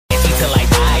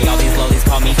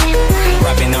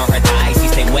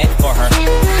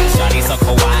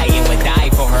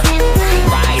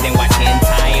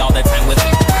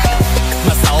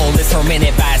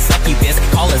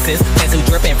sis. Pencil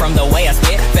dripping from the way I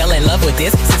spit. Fell in love with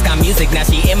this. Siscon music, now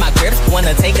she in my grips.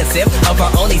 Wanna take a sip of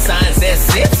her only sign says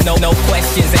sips. No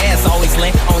questions asked, always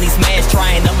lent, only smash.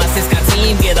 Trying up my Siscon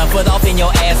team, get a foot off in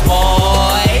your ass,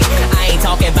 boy. I ain't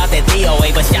talking about that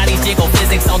DOA, but shawty's jiggle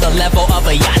physics on the level of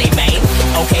a yachty, man.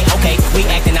 Okay, we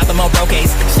acting out the more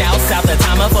broke-ace. Shouts out the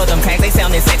timer for them tags, they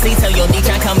sounding sexy. Tell your knee,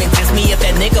 try come and test me if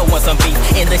that nigga wants some beef.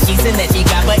 In the sheets and that she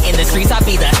got, but in the streets I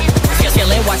be the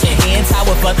chillin', watching hands tie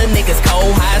with other niggas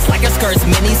cold highs. Like her skirts,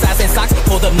 mini size and socks,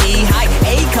 pull them knee high.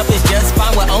 A-cup is just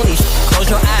fine with only close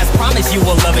your eyes, promise you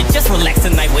will love it. Just relax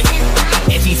tonight with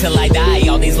edgy till I die.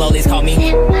 All these lollies call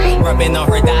me rubbing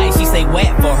on her thigh. She say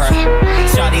wet for her.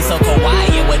 Shawty so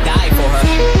kawaii, it would die for her.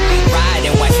 Ride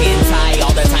and watch hentai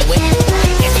all the time with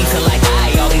edgy till I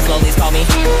die. All these lollies call me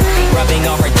rubbing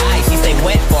on her thigh. She say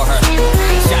wet for her.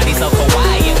 Shawty so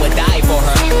kawaii, it would die for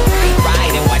her.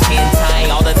 Ride and watch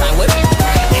hentai all the time with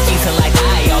edgy till I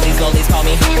die. All these lollies call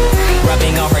me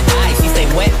rubbing on her thigh. She say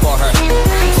wet for her.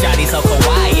 Shawty so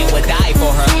kawaii, it would die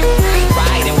for her.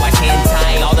 Ride and watch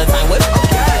hentai all the time with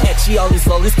She all these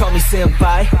lollies call me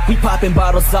Senpai. We popping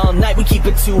bottles all night, we keep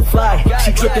it too fly.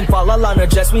 She dripping, fall all on her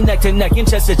dress, we neck to neck and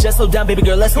chest to chest. Slow down, baby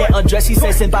girl, let's get undressed. She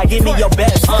says, Senpai, give me your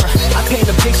best. I paint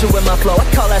a picture with my flow, I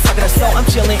call that talking a soul. I'm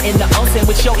chilling in the onsen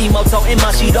with your emoto in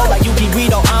my Shido. Like Yuki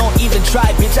Rito, I don't even try,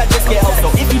 bitch, I just get oso.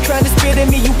 If you trying to spit at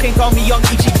me, you can call me Young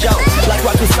Ichijo. Like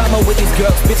Rakusama with these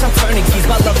girls, bitch, I'm turning keys.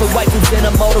 My love for waifus and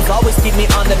immortals always keep me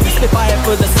on the beat. Spit fire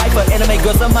for the cypher, anime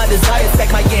girls are my desire.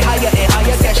 Stack my get higher and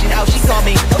higher, cashing out, she call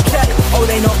me okay. Oh,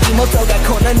 they know Emoto got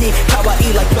kona ni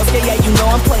kawaii like Yosuke. Yeah, you know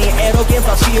I'm playing Edo games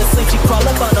while she asleep. She crawl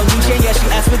up on no Nietzsche, yeah, she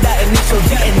asked for that initial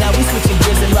D. And now we switching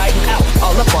gears and